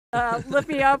lift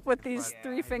me up with these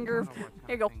 3-finger.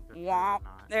 Here you go. Womp.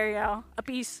 There you go. A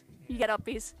piece. You get a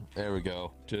piece. There we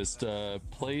go. Just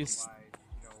place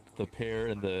the pear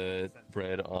and the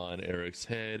bread on Eric's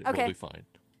head. Okay. We'll be fine.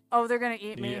 Oh, they're gonna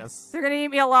eat me. Yes. They're gonna eat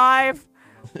me alive.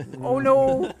 Oh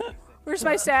no. Where's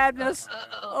my sadness?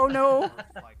 Oh no.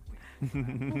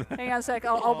 Hang on a sec.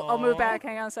 I'll move back.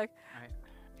 Hang on a sec.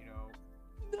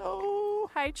 No.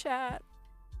 Hi, chat.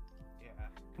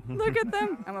 Look at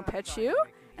them. I'm gonna pet you,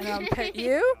 and I'm gonna pet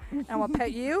you, and I'm gonna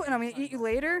pet you, and I'm gonna eat you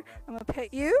later. I'm gonna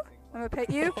pet you. I'm gonna pet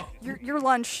you. Your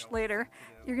lunch later.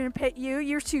 You're gonna pet you.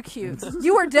 You're too cute.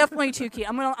 You are definitely too cute.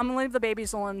 I'm gonna leave the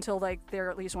babies alone until like they're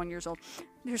at least 1 year old.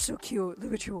 You're so cute.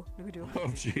 Look at you. Look at you. Oh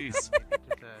jeez.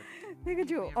 Look at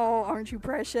you. Oh, aren't you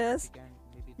precious?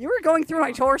 You were going through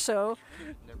my torso.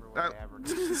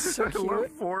 So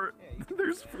cute.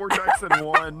 There's 4 ducks in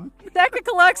one. Deca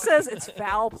Collect says it's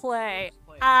foul play.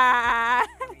 Ah,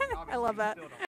 I love that.